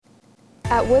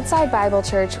At Woodside Bible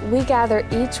Church, we gather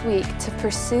each week to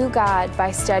pursue God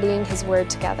by studying His Word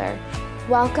together.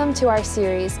 Welcome to our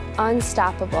series,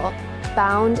 Unstoppable,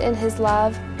 Bound in His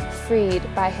Love, Freed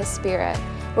by His Spirit,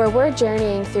 where we're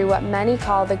journeying through what many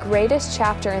call the greatest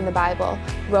chapter in the Bible,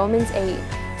 Romans 8,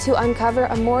 to uncover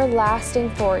a more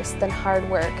lasting force than hard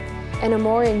work and a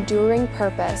more enduring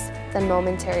purpose than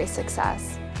momentary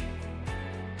success.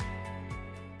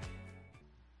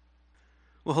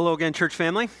 Well, hello again, church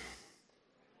family.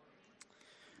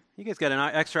 You guys got an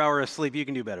extra hour of sleep. You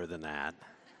can do better than that.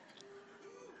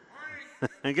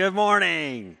 Good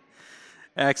morning.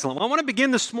 Excellent. Well, I want to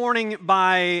begin this morning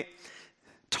by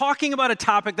talking about a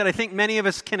topic that I think many of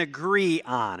us can agree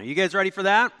on. Are you guys ready for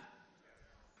that?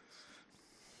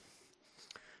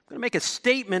 I'm going to make a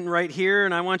statement right here,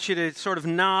 and I want you to sort of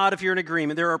nod if you're in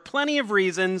agreement. There are plenty of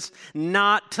reasons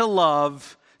not to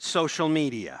love social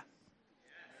media.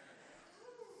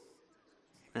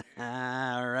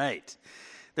 All right.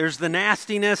 There's the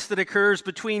nastiness that occurs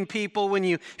between people when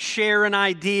you share an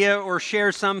idea or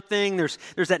share something. There's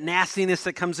that nastiness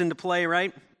that comes into play,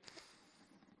 right?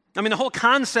 I mean, the whole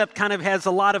concept kind of has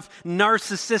a lot of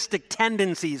narcissistic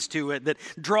tendencies to it that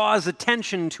draws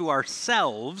attention to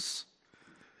ourselves.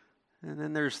 And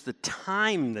then there's the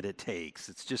time that it takes.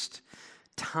 It's just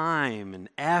time and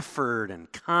effort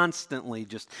and constantly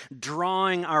just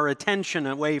drawing our attention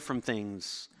away from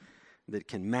things that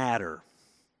can matter.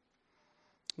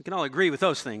 We can all agree with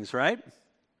those things, right?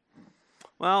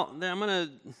 Well, I'm going to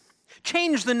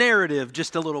change the narrative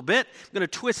just a little bit. I'm going to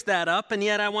twist that up, and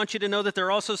yet I want you to know that there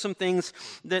are also some things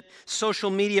that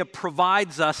social media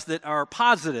provides us that are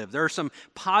positive. There are some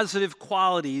positive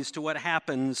qualities to what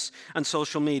happens on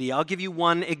social media. I'll give you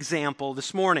one example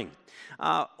this morning.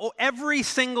 Every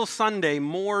single Sunday,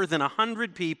 more than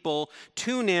 100 people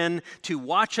tune in to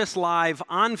watch us live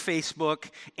on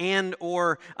Facebook and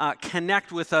or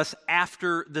connect with us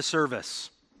after the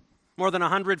service. More than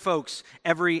 100 folks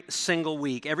every single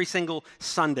week, every single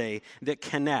Sunday that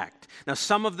connect. Now,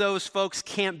 some of those folks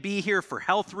can't be here for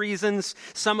health reasons.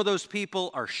 Some of those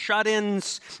people are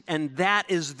shut-ins, and that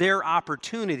is their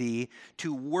opportunity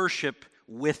to worship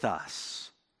with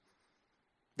us.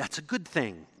 That's a good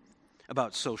thing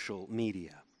about social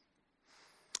media.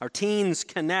 Our teens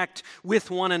connect with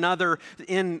one another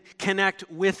and connect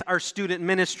with our student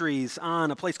ministries on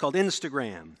a place called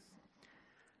Instagram.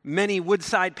 Many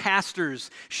Woodside pastors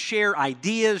share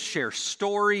ideas, share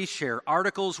stories, share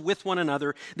articles with one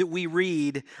another that we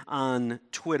read on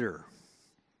Twitter.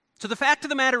 So the fact of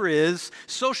the matter is,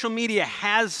 social media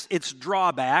has its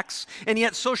drawbacks, and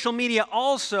yet social media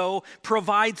also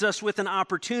provides us with an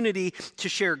opportunity to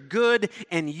share good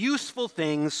and useful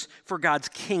things for God's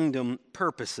kingdom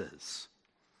purposes.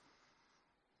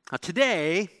 Now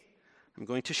today, I'm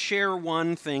going to share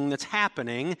one thing that's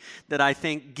happening that I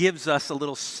think gives us a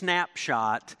little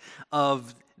snapshot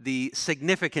of the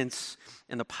significance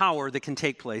and the power that can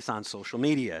take place on social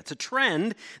media. It's a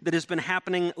trend that has been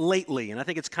happening lately, and I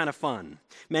think it's kind of fun.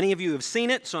 Many of you have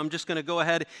seen it, so I'm just going to go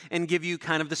ahead and give you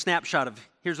kind of the snapshot of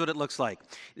here's what it looks like.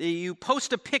 You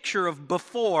post a picture of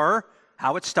before,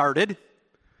 how it started,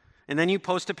 and then you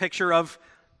post a picture of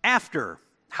after,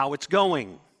 how it's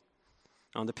going.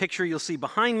 On the picture you'll see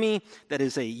behind me, that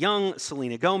is a young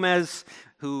Selena Gomez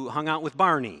who hung out with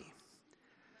Barney.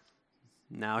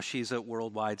 Now she's a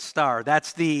worldwide star.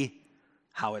 That's the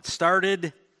how it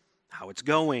started, how it's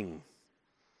going.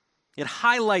 It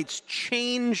highlights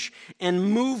change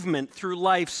and movement through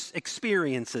life's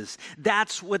experiences.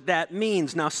 That's what that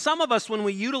means. Now, some of us, when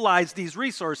we utilize these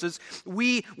resources,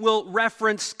 we will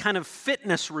reference kind of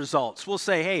fitness results. We'll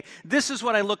say, hey, this is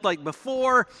what I looked like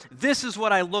before, this is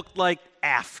what I looked like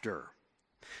after.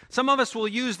 Some of us will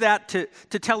use that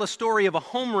to tell a story of a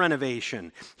home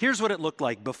renovation. Here's what it looked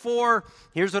like before,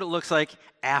 here's what it looks like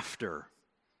after.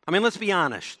 I mean, let's be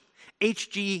honest.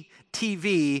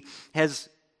 HGTV has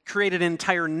created an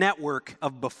entire network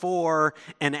of before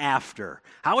and after.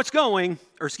 How it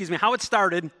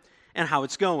started and how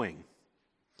it's going.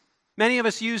 Many of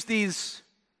us use these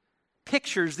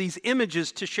pictures, these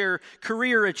images to share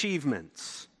career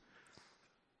achievements.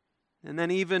 And then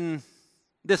even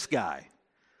this guy,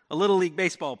 a Little League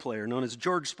baseball player known as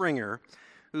George Springer,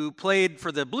 who played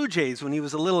for the Blue Jays when he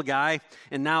was a little guy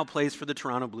and now plays for the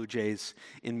Toronto Blue Jays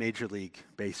in Major League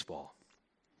Baseball.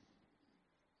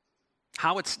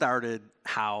 How it started,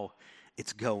 how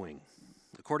it's going.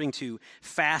 According to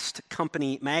Fast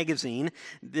Company magazine,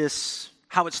 this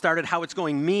How It Started, How It's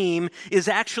Going meme is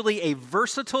actually a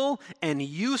versatile and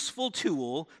useful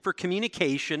tool for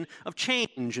communication of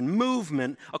change and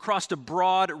movement across a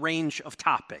broad range of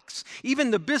topics.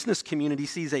 Even the business community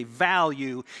sees a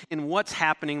value in what's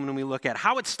happening when we look at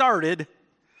how it started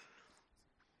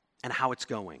and how it's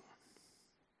going.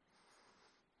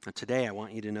 Now, today, I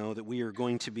want you to know that we are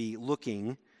going to be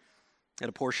looking at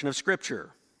a portion of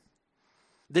Scripture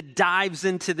that dives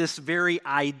into this very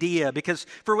idea because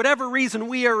for whatever reason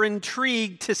we are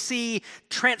intrigued to see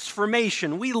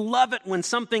transformation. We love it when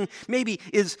something maybe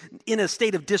is in a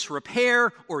state of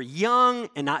disrepair or young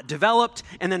and not developed,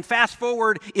 and then fast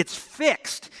forward, it's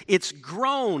fixed, it's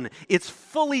grown, it's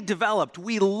fully developed.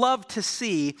 We love to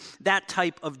see that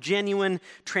type of genuine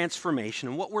transformation.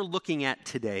 And what we're looking at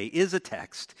today is a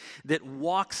text that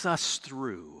walks us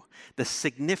through the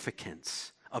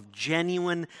significance of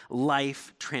genuine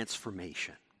life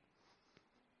transformation.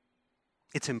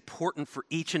 It's important for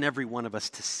each and every one of us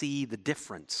to see the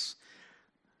difference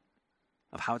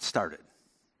of how it started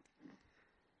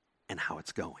and how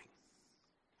it's going.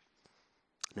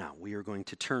 Now, we are going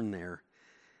to turn there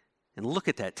and look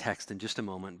at that text in just a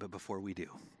moment, but before we do,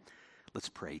 let's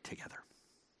pray together.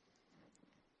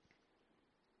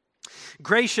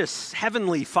 Gracious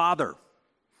Heavenly Father,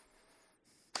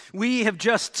 we have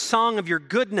just sung of your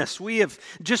goodness. We have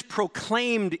just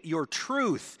proclaimed your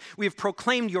truth. We have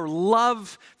proclaimed your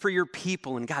love for your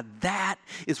people. And God, that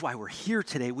is why we're here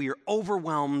today. We are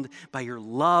overwhelmed by your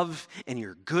love and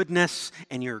your goodness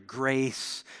and your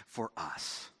grace for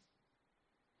us.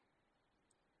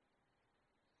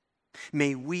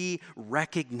 May we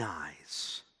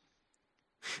recognize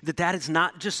that is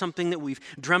not just something that we've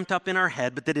dreamt up in our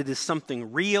head, but that it is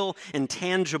something real and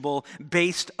tangible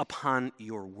based upon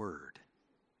your word.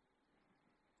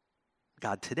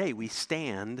 God, today we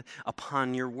stand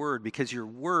upon your word because your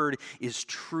word is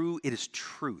true. It is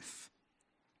truth.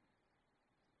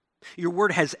 Your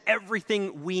word has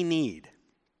everything we need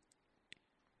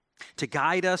to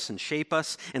guide us and shape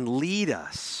us and lead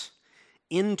us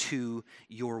into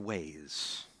your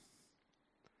ways.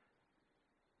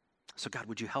 So God,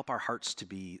 would you help our hearts to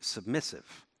be submissive?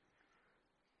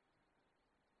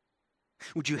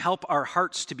 Would you help our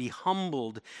hearts to be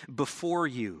humbled before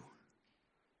you?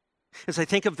 As I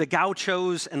think of the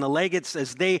gauchos and the legates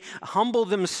as they humble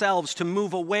themselves to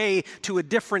move away to a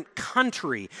different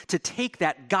country to take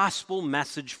that gospel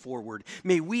message forward,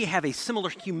 may we have a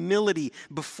similar humility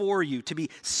before you to be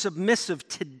submissive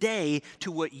today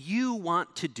to what you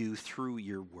want to do through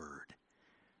your word.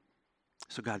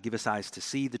 So God, give us eyes to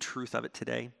see the truth of it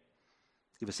today.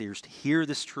 Give us ears to hear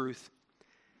this truth.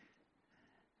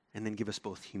 And then give us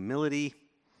both humility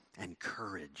and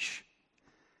courage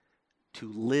to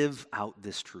live out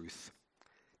this truth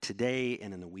today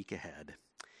and in the week ahead.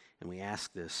 And we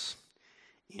ask this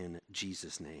in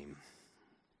Jesus' name.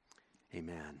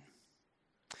 Amen.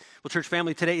 Well, church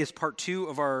family, today is part 2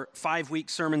 of our 5-week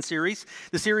sermon series.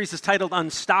 The series is titled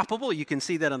Unstoppable. You can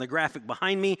see that on the graphic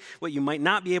behind me. What you might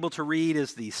not be able to read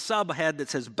is the subhead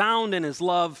that says, Bound in His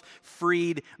Love,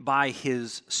 Freed by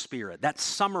His Spirit. That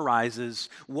summarizes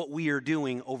what we are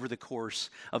doing over the course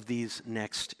of these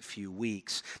next few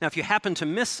weeks. Now, if you happen to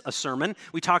miss a sermon,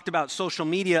 we talked about social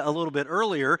media a little bit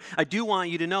earlier. I do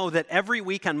want you to know that every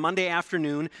week on Monday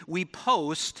afternoon, we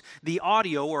post the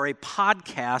audio or a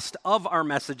podcast of our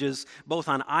messages both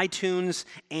on iTunes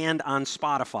and on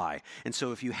Spotify. And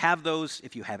so if you have those,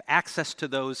 if you have access to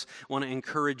those, I want to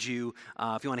encourage you,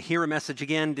 if you want to hear a message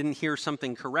again, didn't hear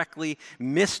something correctly,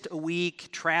 missed a week,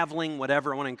 traveling,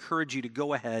 whatever, I want to encourage you to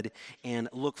go ahead and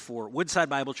look for Woodside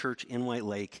Bible Church in White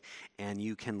Lake, and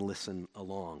you can listen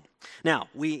along. Now,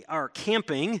 we are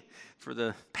camping for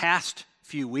the past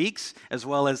few weeks, as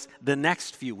well as the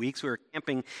next few weeks. We're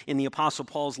camping in the Apostle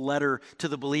Paul's letter to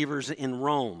the believers in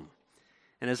Rome.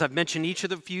 And as I've mentioned each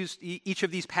of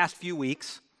these past few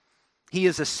weeks, he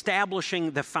is establishing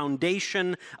the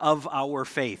foundation of our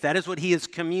faith. That is what he is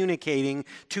communicating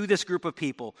to this group of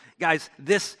people. Guys,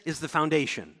 this is the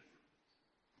foundation.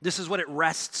 This is what it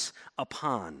rests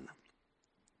upon.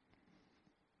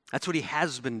 That's what he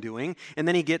has been doing. And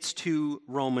then he gets to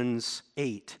Romans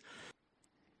 8.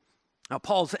 Now,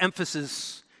 Paul's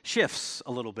emphasis shifts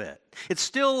a little bit. It's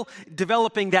still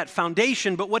developing that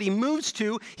foundation, but what he moves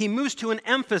to an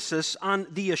emphasis on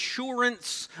the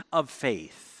assurance of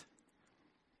faith.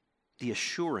 The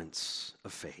assurance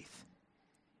of faith.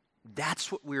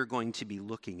 That's what we're going to be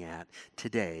looking at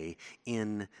today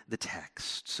in the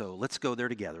text. So let's go there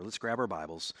together. Let's grab our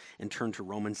Bibles and turn to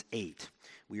Romans 8.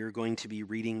 We are going to be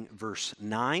reading verse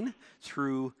 9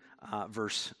 through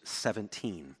verse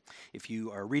 17. If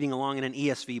you are reading along in an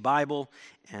ESV Bible,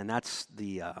 and that's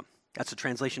the That's the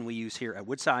translation we use here at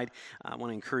Woodside. I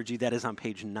want to encourage you, that is on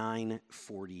page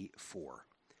 944.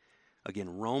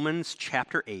 Again, Romans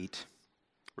chapter 8,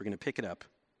 we're going to pick it up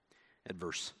at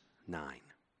verse 9.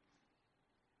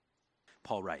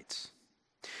 Paul writes,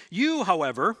 "You,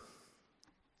 however,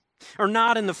 are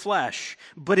not in the flesh,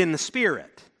 but in the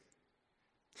Spirit,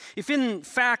 if in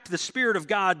fact the Spirit of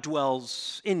God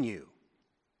dwells in you.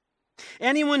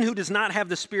 Anyone who does not have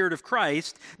the Spirit of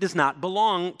Christ does not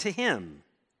belong to him.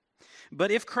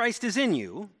 But if Christ is in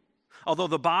you, although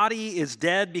the body is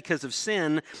dead because of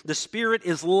sin, the Spirit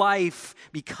is life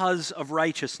because of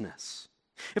righteousness.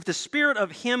 If the Spirit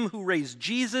of him who raised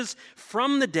Jesus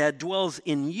from the dead dwells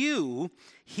in you,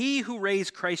 he who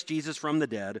raised Christ Jesus from the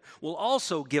dead will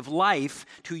also give life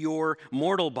to your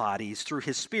mortal bodies through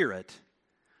his Spirit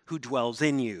who dwells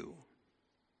in you.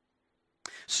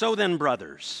 So then,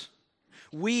 brothers,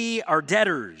 we are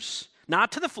debtors,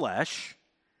 not to the flesh,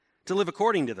 to live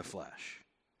according to the flesh.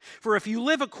 For if you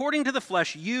live according to the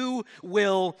flesh, you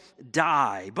will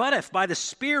die. But if by the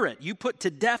Spirit you put to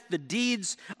death the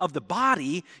deeds of the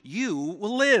body, you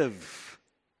will live.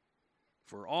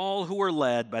 For all who are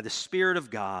led by the Spirit of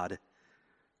God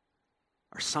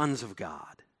are sons of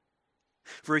God.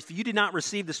 For if you did not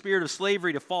receive the spirit of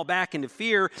slavery to fall back into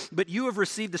fear, but you have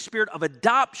received the Spirit of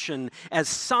adoption as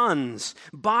sons,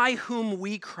 by whom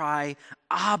we cry,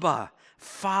 Abba,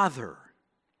 Father.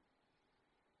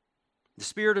 The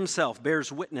Spirit himself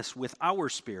bears witness with our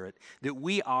spirit that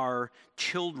we are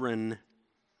children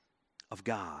of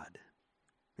God.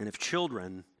 And if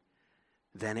children,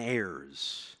 then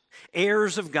heirs.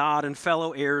 Heirs of God and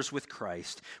fellow heirs with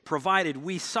Christ, provided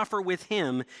we suffer with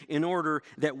him in order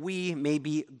that we may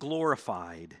be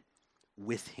glorified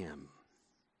with him.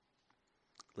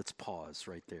 Let's pause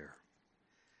right there.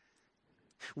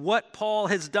 What Paul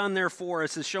has done there for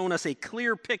us is shown us a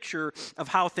clear picture of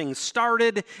how things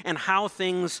started and how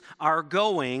things are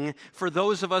going for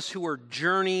those of us who are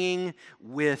journeying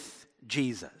with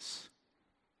Jesus.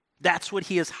 That's what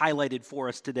he has highlighted for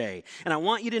us today. And I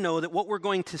want you to know that what we're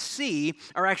going to see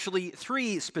are actually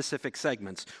three specific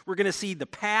segments. We're going to see the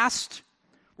past,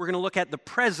 we're going to look at the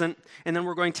present, and then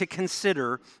we're going to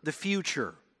consider the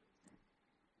future.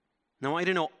 Now, I want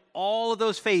you to know all of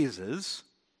those phases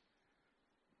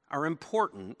are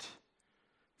important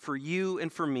for you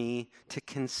and for me to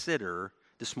consider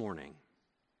this morning.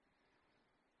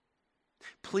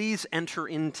 Please enter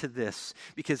into this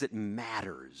because it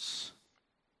matters.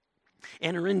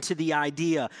 Enter into the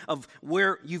idea of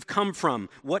where you've come from,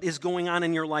 what is going on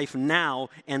in your life now,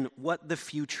 and what the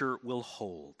future will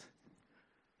hold.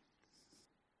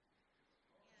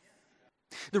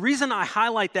 The reason I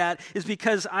highlight that is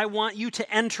because I want you to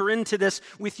enter into this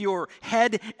with your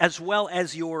head as well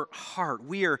as your heart.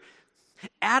 We are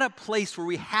at a place where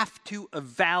we have to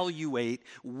evaluate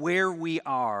where we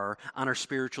are on our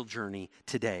spiritual journey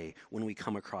today when we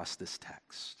come across this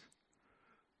text.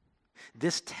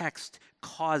 This text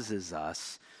causes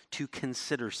us to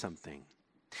consider something.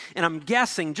 And I'm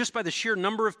guessing, just by the sheer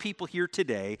number of people here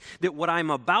today, that what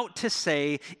I'm about to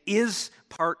say is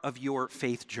part of your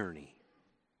faith journey.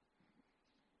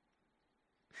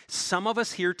 Some of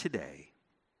us here today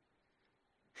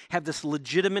have this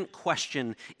legitimate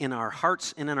question in our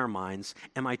hearts and in our minds: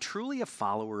 am I truly a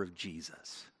follower of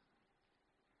Jesus?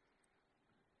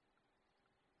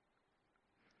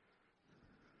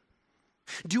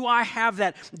 Do I have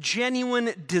that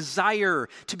genuine desire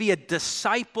to be a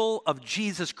disciple of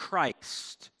Jesus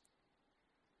Christ?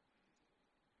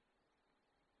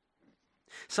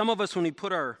 Some of us, when we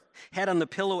put our head on the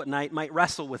pillow at night, might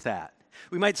wrestle with that.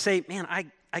 We might say, man,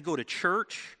 I go to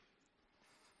church,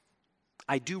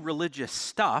 I do religious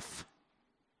stuff,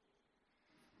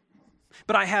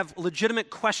 but I have legitimate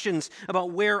questions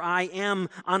about where I am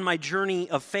on my journey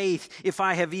of faith, if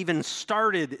I have even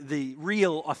started the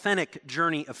real, authentic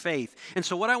journey of faith. And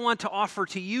so what I want to offer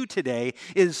to you today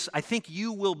is, I think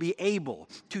you will be able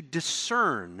to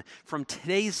discern from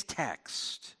today's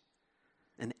text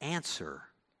an answer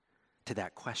to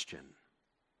that question.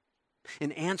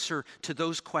 An answer to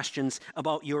those questions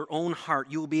about your own heart.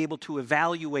 You will be able to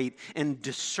evaluate and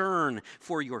discern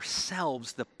for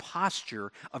yourselves the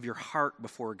posture of your heart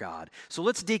before God. So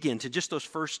let's dig into just those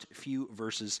first few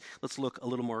verses. Let's look a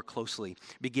little more closely,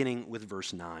 beginning with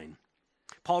verse 9.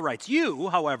 Paul writes, "You,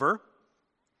 however,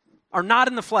 are not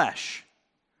in the flesh,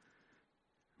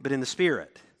 but in the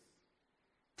Spirit.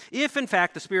 If, in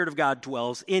fact, the Spirit of God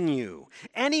dwells in you.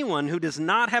 Anyone who does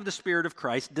not have the Spirit of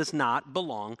Christ does not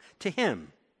belong to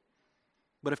him.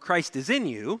 But if Christ is in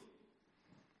you,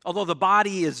 Although the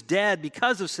body is dead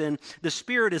because of sin, the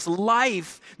Spirit is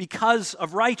life because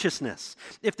of righteousness.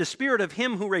 If the Spirit of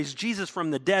him who raised Jesus from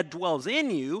the dead dwells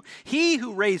in you, he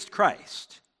who raised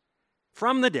Christ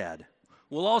from the dead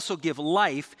will also give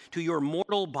life to your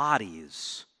mortal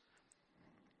bodies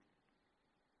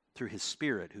through his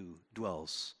Spirit who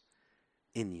dwells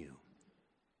in you.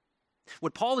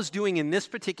 What Paul is doing in this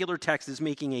particular text is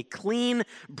making a clean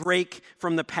break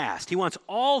from the past. He wants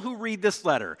all who read this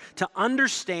letter to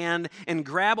understand and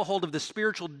grab a hold of the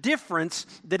spiritual difference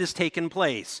that has taken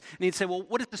place. And he'd say, well,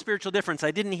 what is the spiritual difference?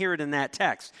 I didn't hear it in that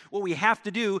text. What we have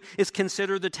to do is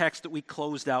consider the text that we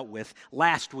closed out with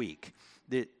last week,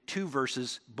 the 2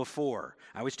 verses before.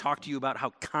 I always talk to you about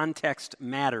how context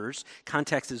matters.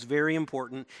 Context is very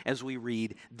important as we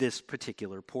read this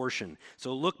particular portion.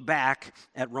 So look back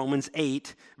at Romans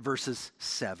 8, verses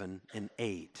 7 and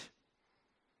 8.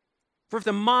 For if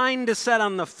the mind is set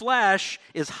on the flesh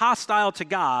is hostile to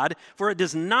God, for it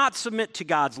does not submit to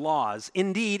God's laws.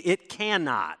 Indeed, it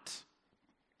cannot.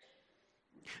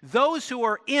 Those who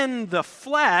are in the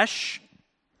flesh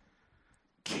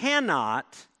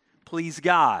cannot please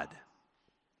God.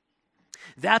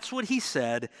 That's what he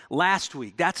said last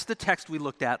week. That's the text we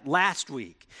looked at last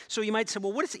week. So you might say,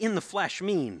 well, what does in the flesh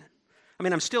mean? I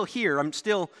mean, I'm still here.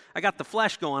 I got the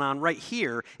flesh going on right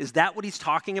here. Is that what he's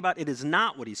talking about? It is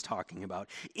not what he's talking about.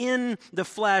 In the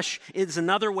flesh is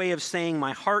another way of saying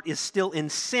my heart is still in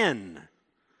sin.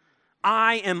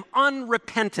 I am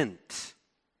unrepentant.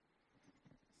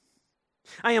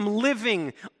 I am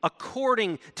living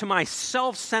according to my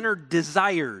self-centered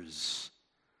desires.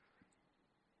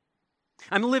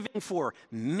 I'm living for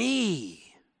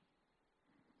me.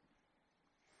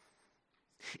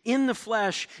 In the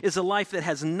flesh is a life that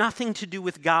has nothing to do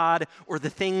with God or the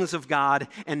things of God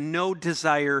and no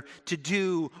desire to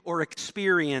do or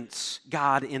experience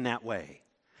God in that way.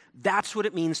 That's what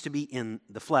it means to be in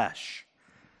the flesh.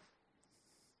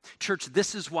 Church,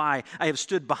 this is why I have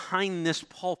stood behind this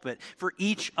pulpit for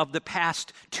each of the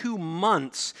past 2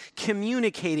 months,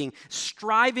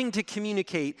 striving to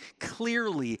communicate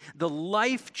clearly the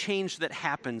life change that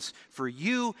happens for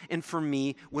you and for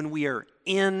me when we are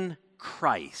in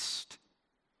Christ.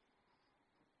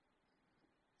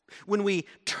 When we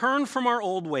turn from our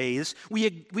old ways, we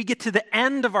get to the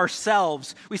end of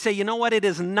ourselves. We say, you know what? It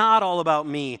is not all about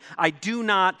me. I do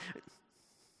not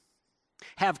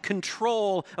have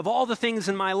control of all the things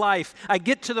in my life. I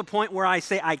get to the point where I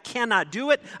say, I cannot do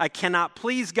it. I cannot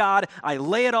please God. I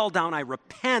lay it all down. I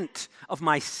repent of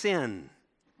my sin.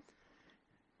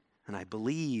 And I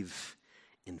believe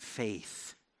in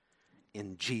faith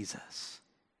in Jesus.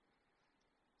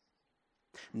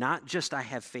 Not just I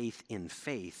have faith in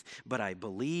faith, but I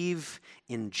believe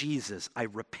in Jesus. I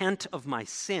repent of my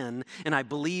sin, and I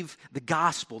believe the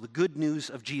gospel, the good news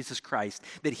of Jesus Christ,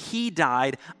 that he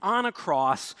died on a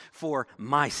cross for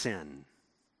my sin.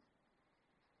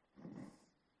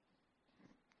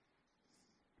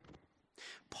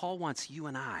 Paul wants you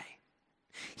and I.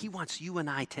 He wants you and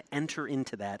I to enter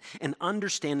into that and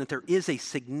understand that there is a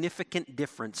significant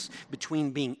difference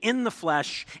between being in the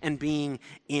flesh and being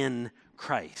in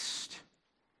Christ.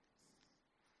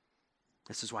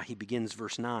 This is why he begins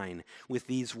verse 9 with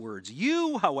these words.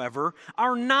 You, however,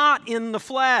 are not in the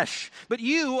flesh, but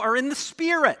you are in the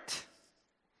Spirit.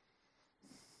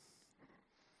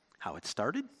 How it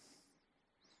started,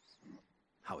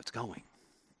 how it's going.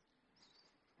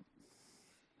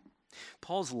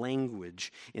 Paul's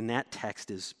language in that text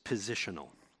is positional.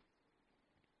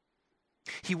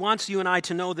 He wants you and I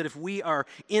to know that if we are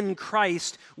in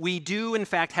Christ, we do in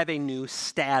fact have a new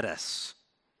status.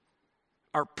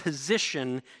 Our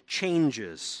position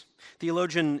changes.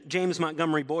 Theologian James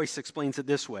Montgomery Boyce explains it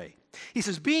this way. He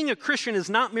says, being a Christian is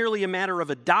not merely a matter of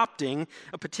adopting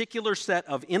a particular set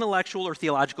of intellectual or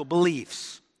theological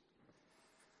beliefs,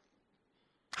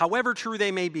 however true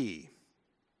they may be,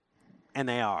 and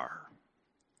they are.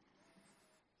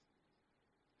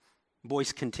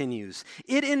 Boyce continues,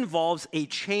 it involves a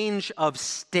change of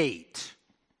state,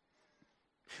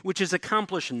 which is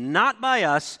accomplished not by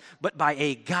us, but by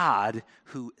a God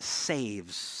who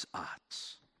saves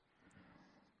us.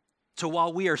 So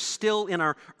while we are still in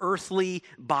our earthly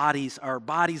bodies, our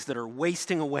bodies that are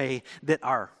wasting away, that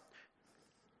are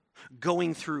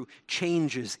going through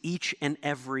changes each and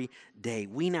every day,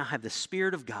 we now have the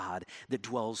Spirit of God that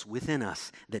dwells within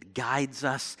us, that guides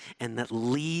us, and that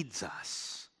leads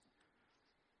us.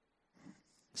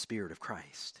 The Spirit of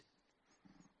Christ.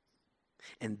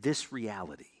 And this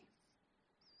reality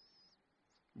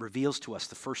reveals to us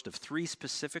the first of 3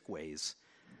 specific ways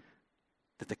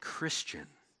that the Christian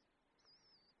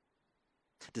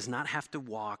does not have to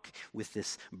walk with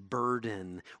this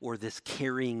burden or this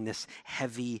carrying this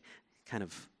heavy kind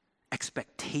of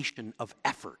expectation of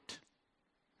effort.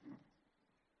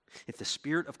 If the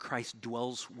Spirit of Christ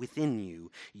dwells within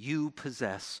you, you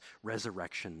possess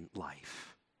resurrection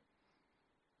life.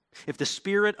 If the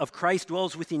Spirit of Christ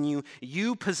dwells within you,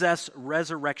 you possess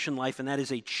resurrection life, and that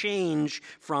is a change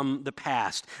from the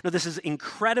past. Now, this is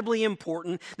incredibly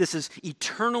important. This is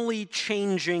eternally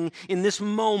changing. In this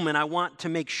moment, I want to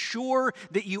make sure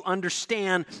that you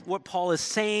understand what Paul is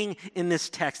saying in this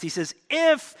text. He says,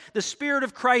 if the Spirit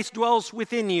of Christ dwells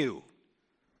within you,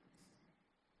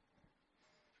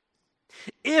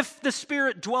 if the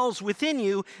Spirit dwells within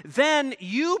you, then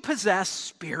you possess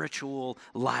spiritual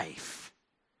life.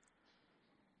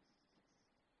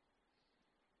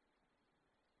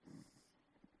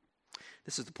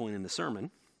 This is the point in the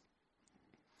sermon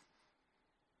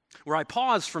where I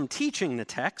pause from teaching the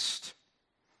text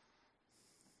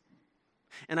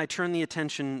and I turn the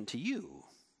attention to you.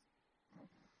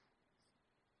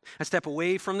 I step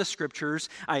away from the scriptures.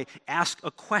 I ask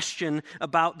a question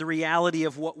about the reality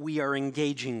of what we are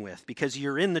engaging with, because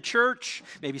you're in the church.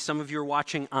 Maybe some of you are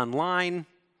watching online.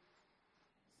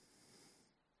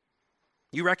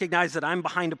 You recognize that I'm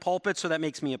behind a pulpit, so that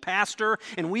makes me a pastor,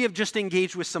 and we have just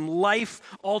engaged with some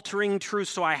life-altering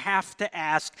truths, so I have to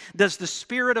ask, does the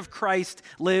Spirit of Christ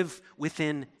live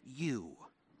within you?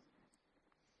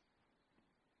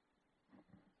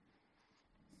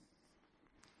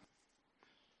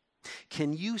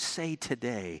 Can you say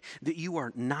today that you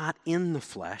are not in the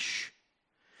flesh,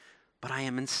 but I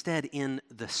am instead in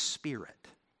the Spirit?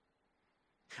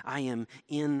 I am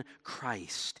in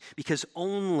Christ, because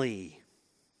only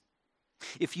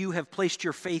if you have placed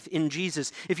your faith in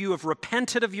Jesus, if you have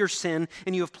repented of your sin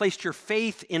and you have placed your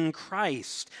faith in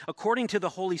Christ, according to the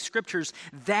Holy Scriptures,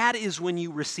 that is when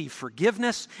you receive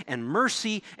forgiveness and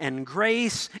mercy and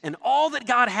grace and all that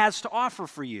God has to offer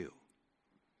for you.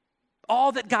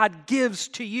 All that God gives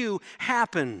to you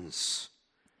happens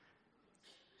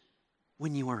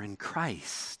when you are in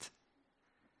Christ.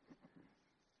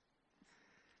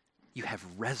 You have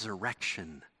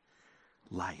resurrection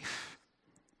life.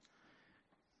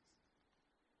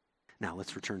 Now,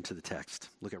 let's return to the text.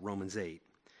 Look at Romans 8,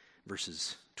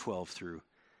 verses 12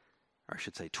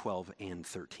 and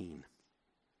 13.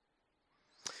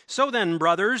 So then,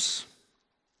 brothers,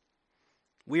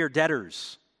 we are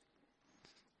debtors.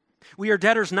 We are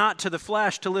debtors not to the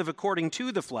flesh to live according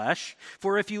to the flesh,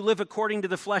 for if you live according to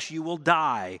the flesh, you will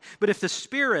die. But if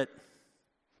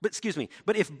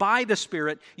by the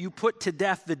Spirit you put to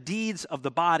death the deeds of the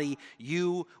body,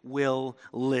 you will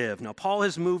live. Now, Paul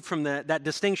has moved from that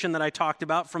distinction that I talked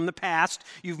about from the past.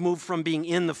 You've moved from being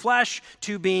in the flesh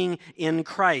to being in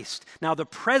Christ. Now, the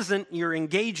present you're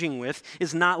engaging with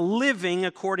is not living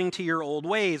according to your old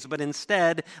ways, but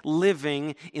instead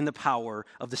living in the power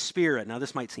of the Spirit. Now,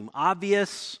 this might seem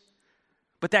obvious,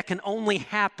 but that can only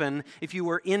happen if you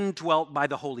are indwelt by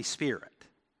the Holy Spirit.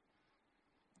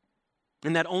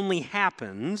 And that only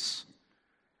happens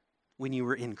when you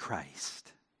were in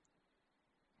Christ.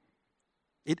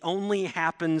 It only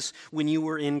happens when you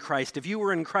were in Christ. If you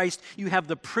were in Christ, you have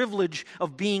the privilege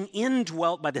of being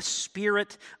indwelt by the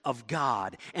Spirit of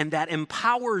God, and that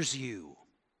empowers you.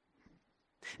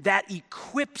 That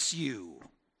equips you.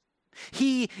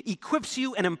 He equips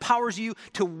you and empowers you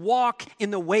to walk in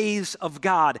the ways of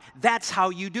God. That's how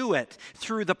you do it,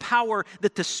 through the power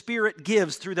that the Spirit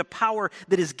gives, through the power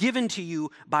that is given to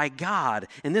you by God.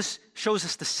 And this shows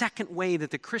us the second way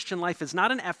that the Christian life is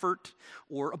not an effort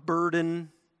or a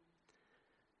burden.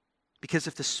 Because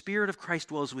if the Spirit of Christ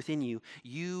dwells within you,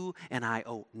 you and I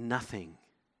owe nothing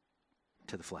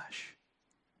to the flesh.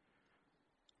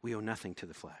 We owe nothing to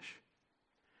the flesh.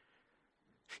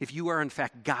 If you are in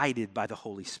fact guided by the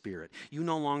Holy Spirit, you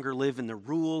no longer live in the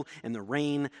rule and the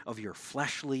reign of your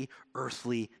fleshly,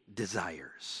 earthly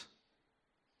desires.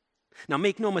 Now,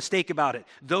 make no mistake about it.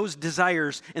 Those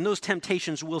desires and those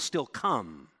temptations will still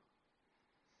come.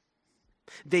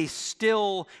 They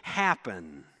still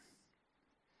happen.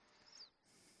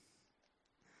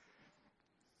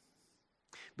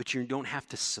 But you don't have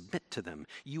to submit to them.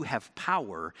 You have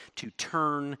power to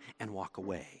turn and walk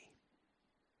away.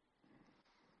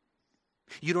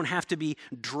 You don't have to be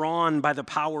drawn by the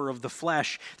power of the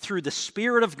flesh. Through the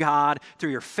Spirit of God,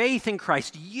 through your faith in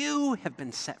Christ, you have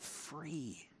been set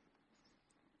free.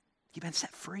 You've been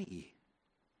set free.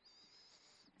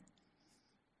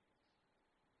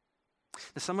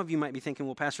 Now, some of you might be thinking,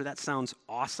 well, Pastor, that sounds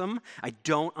awesome. I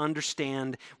don't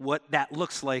understand what that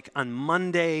looks like on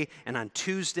Monday and on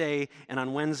Tuesday and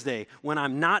on Wednesday. When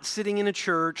I'm not sitting in a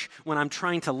church, when I'm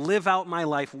trying to live out my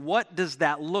life, what does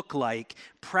that look like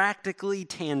practically,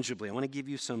 tangibly? I want to give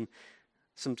you some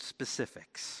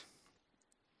specifics.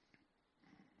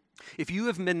 If you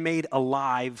have been made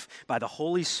alive by the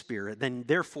Holy Spirit, then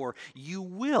therefore you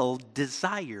will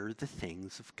desire the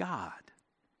things of God.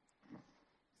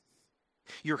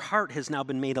 Your heart has now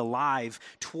been made alive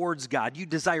towards God. You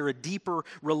desire a deeper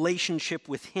relationship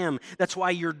with Him. That's why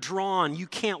you're drawn. You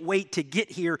can't wait to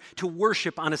get here to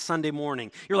worship on a Sunday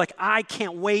morning. You're like, I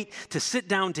can't wait to sit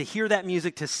down to hear that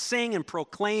music, to sing and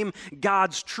proclaim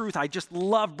God's truth. I just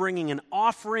love bringing an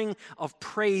offering of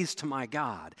praise to my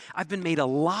God. I've been made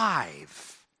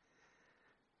alive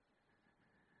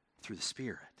through the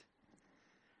Spirit.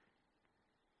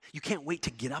 You can't wait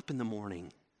to get up in the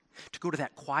morning, to go to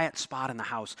that quiet spot in the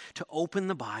house, to open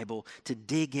the Bible, to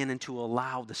dig in and to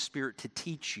allow the Spirit to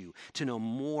teach you, to know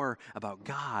more about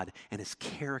God and His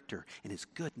character and His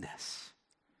goodness.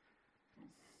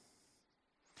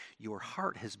 Your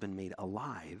heart has been made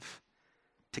alive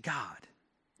to God.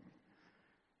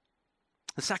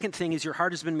 The second thing is your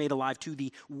heart has been made alive to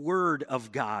the Word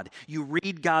of God. You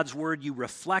read God's Word, you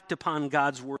reflect upon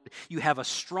God's Word, you have a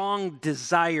strong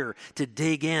desire to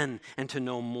dig in and to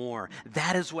know more.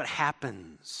 That is what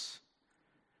happens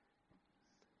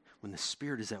when the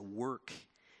Spirit is at work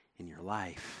in your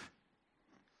life.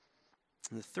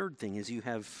 And the third thing is you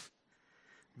have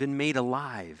been made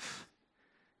alive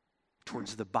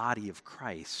towards the body of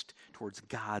Christ, towards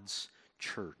God's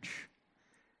church.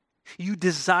 You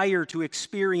desire to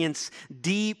experience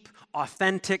deep,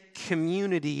 authentic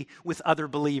community with other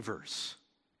believers.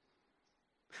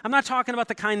 I'm not talking about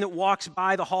the kind that walks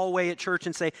by the hallway at church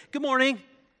and say, "Good morning.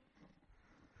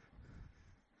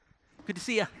 Good to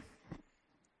see you."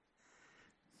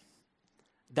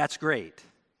 That's great.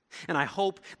 And I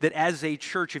hope that as a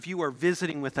church, if you are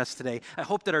visiting with us today, I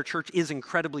hope that our church is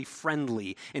incredibly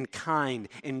friendly and kind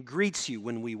and greets you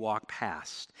when we walk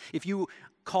past. If you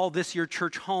call this your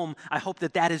church home, I hope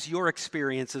that that is your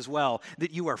experience as well,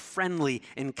 that you are friendly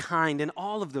and kind and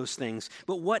all of those things.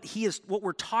 But what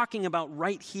we're talking about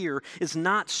right here is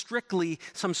not strictly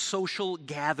some social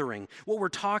gathering. What we're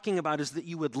talking about is that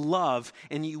you would love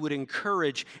and you would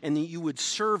encourage and that you would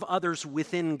serve others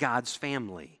within God's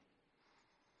family.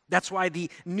 That's why the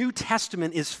New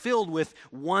Testament is filled with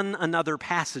one another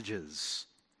passages.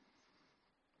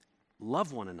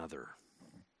 Love one another.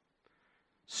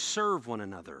 Serve one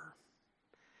another.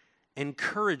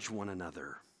 Encourage one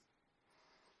another.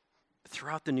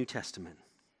 Throughout the New Testament.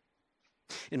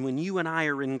 And when you and I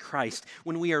are in Christ,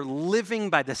 when we are living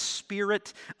by the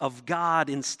Spirit of God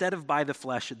instead of by the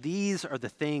flesh, these are the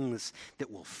things that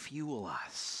will fuel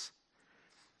us.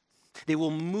 They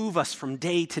will move us from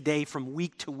day to day, from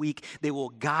week to week. They will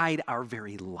guide our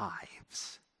very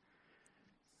lives.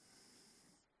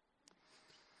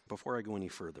 Before I go any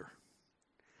further,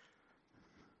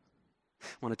 I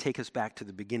want to take us back to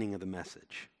the beginning of the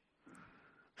message.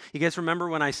 You guys remember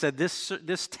when I said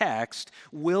this text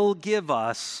will give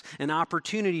us an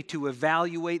opportunity to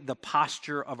evaluate the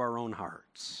posture of our own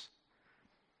hearts.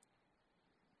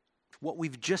 What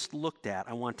we've just looked at,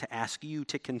 I want to ask you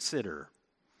to consider.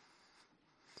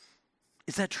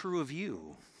 Is that true of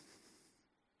you?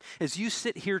 As you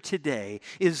sit here today,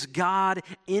 is God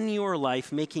in your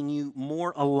life making you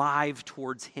more alive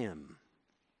towards Him?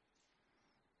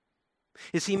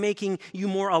 Is He making you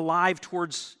more alive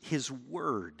towards His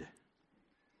Word?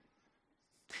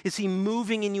 Is He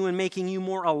moving in you and making you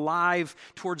more alive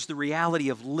towards the reality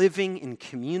of living in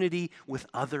community with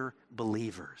other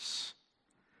believers?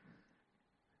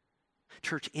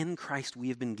 Church, in Christ we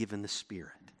have been given the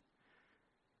Spirit.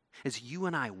 As you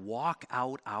and I walk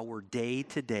out our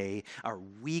day-to-day, our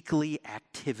weekly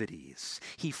activities,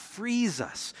 He frees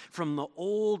us from the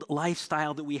old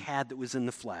lifestyle that we had that was in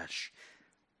the flesh,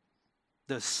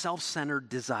 the self-centered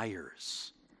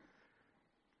desires.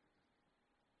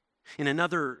 In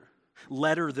another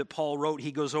letter that Paul wrote,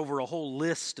 he goes over a whole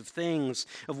list of things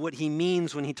of what he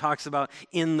means when he talks about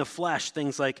in the flesh,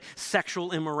 things like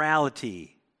sexual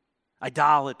immorality,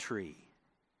 idolatry,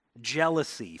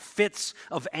 jealousy, fits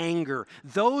of anger.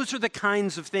 Those are the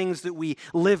kinds of things that we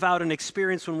live out and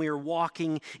experience when we are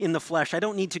walking in the flesh. I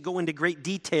don't need to go into great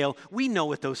detail. We know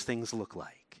what those things look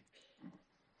like.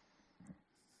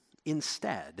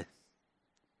 Instead,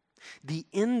 the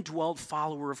indwelt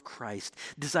follower of Christ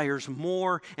desires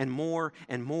more and more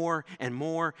and more and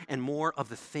more and more of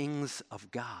the things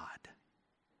of God.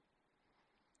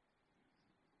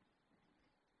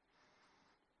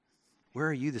 Where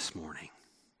are you this morning?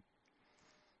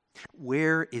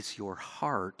 Where is your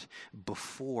heart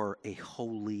before a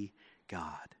holy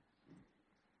God?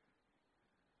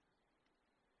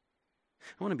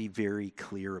 I want to be very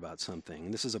clear about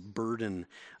something. This is a burden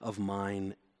of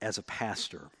mine as a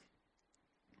pastor.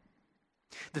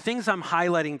 The things I'm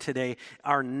highlighting today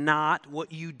are not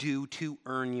what you do to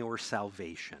earn your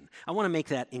salvation. I want to make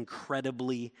that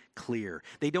incredibly clear.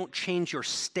 They don't change your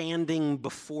standing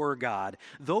before God.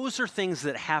 Those are things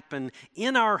that happen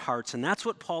in our hearts, and that's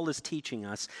what Paul is teaching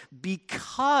us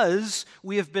because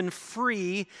we have been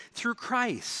free through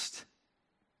Christ.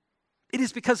 It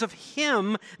is because of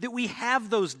Him that we have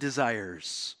those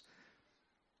desires.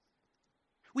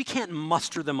 We can't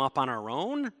muster them up on our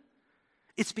own.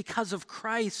 It's because of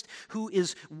Christ who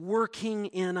is working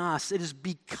in us. It is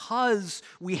because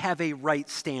we have a right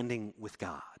standing with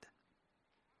God.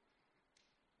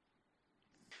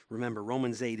 Remember,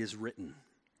 Romans 8 is written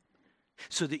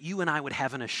so that you and I would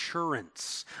have an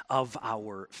assurance of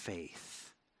our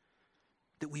faith,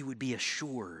 that we would be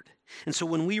assured. And so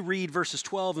when we read verses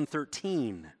 12 and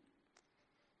 13,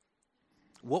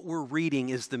 what we're reading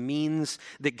is the means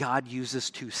that God uses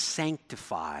to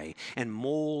sanctify and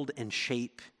mold and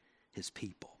shape His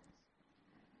people.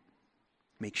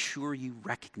 Make sure you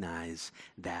recognize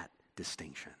that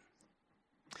distinction.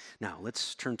 Now,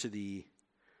 let's turn to the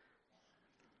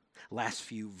last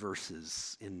few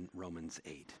verses in Romans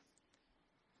 8.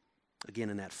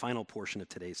 Again, in that final portion of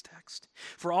today's text.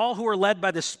 For all who are led by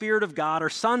the Spirit of God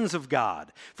are sons of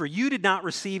God. For you did not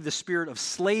receive the spirit of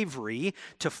slavery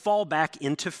to fall back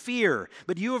into fear,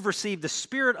 but you have received the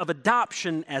spirit of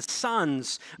adoption as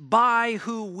sons, by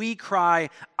who we cry,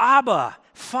 Abba,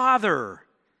 Father.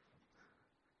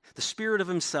 The Spirit of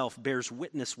Himself bears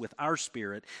witness with our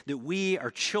spirit that we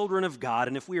are children of God,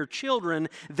 and if we are children,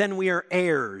 then we are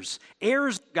heirs,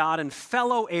 heirs of God and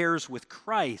fellow heirs with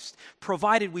Christ,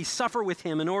 provided we suffer with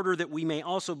Him in order that we may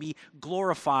also be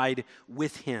glorified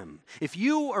with Him. If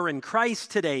you are in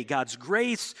Christ today, God's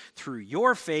grace through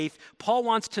your faith, Paul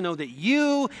wants to know that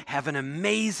you have an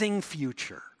amazing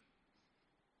future,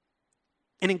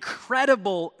 an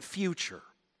incredible future.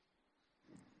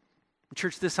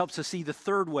 Church, this helps us see the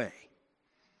third way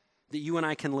that you and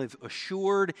I can live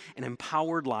assured and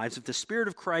empowered lives. If the Spirit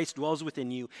of Christ dwells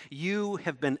within you, you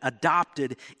have been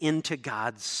adopted into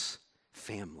God's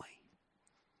family.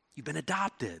 You've been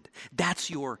adopted. That's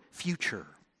your future.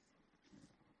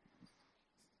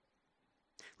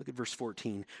 Look at verse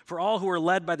 14. For all who are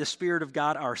led by the Spirit of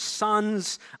God are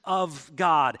sons of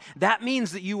God. That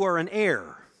means that you are an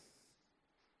heir.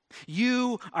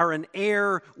 You are an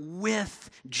heir with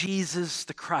Jesus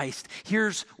the Christ.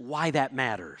 Here's why that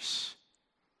matters.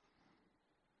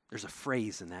 There's a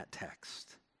phrase in that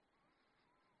text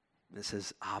that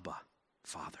says, Abba,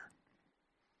 Father.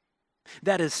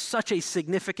 That is such a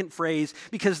significant phrase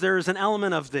because there is an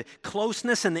element of the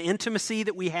closeness and the intimacy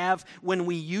that we have when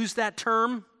we use that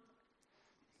term.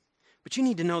 But you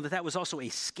need to know that that was also a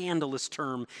scandalous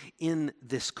term in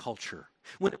this culture.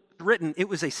 When it was written, it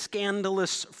was a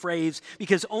scandalous phrase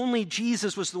because only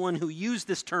Jesus was the one who used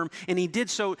this term, and He did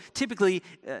so. Typically,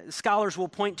 scholars will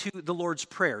point to the Lord's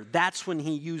Prayer. That's when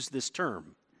He used this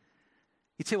term.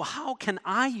 You'd say, well, how can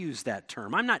I use that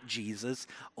term? I'm not Jesus.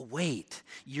 Oh, wait,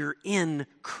 you're in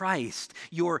Christ.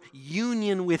 Your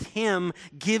union with Him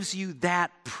gives you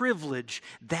that privilege,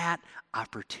 that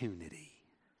opportunity.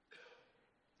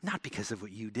 Not because of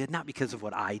what you did, not because of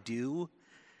what I do,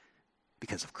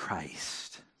 because of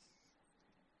Christ.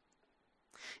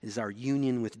 It is our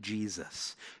union with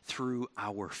Jesus through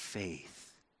our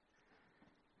faith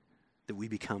that we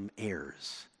become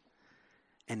heirs.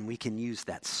 And we can use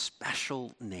that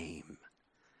special name,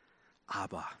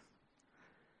 Abba,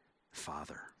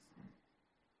 Father.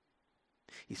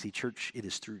 You see, church, it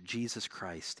is through Jesus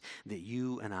Christ that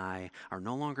you and I are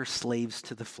no longer slaves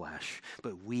to the flesh,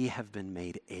 but we have been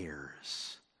made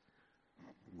heirs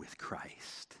with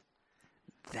Christ.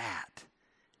 That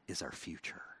is our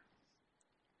future.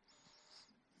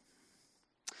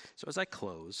 So as I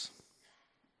close,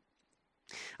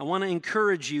 I want to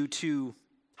encourage you to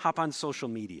hop on social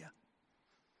media.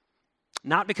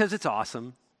 Not because it's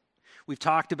awesome. We've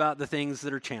talked about the things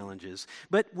that are challenges.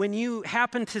 But when you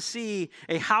happen to see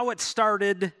a how it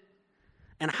started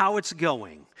and how it's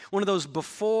going, one of those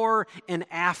before and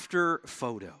after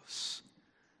photos,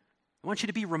 I want you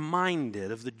to be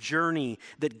reminded of the journey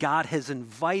that God has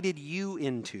invited you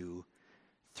into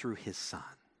through His Son.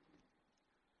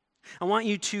 I want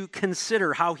you to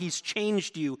consider how He's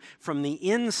changed you from the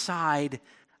inside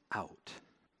out.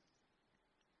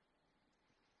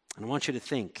 And I want you to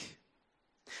think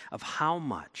of how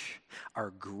much our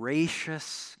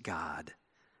gracious God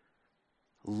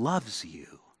loves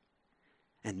you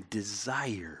and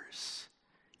desires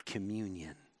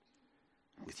communion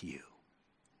with you.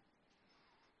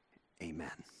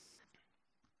 Amen.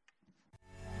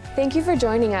 Thank you for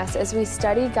joining us as we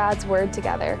study God's Word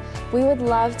together. We would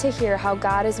love to hear how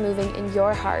God is moving in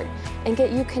your heart and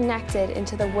get you connected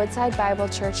into the Woodside Bible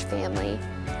Church family.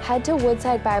 Head to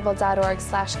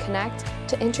woodsidebible.org/connect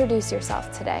to introduce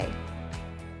yourself today.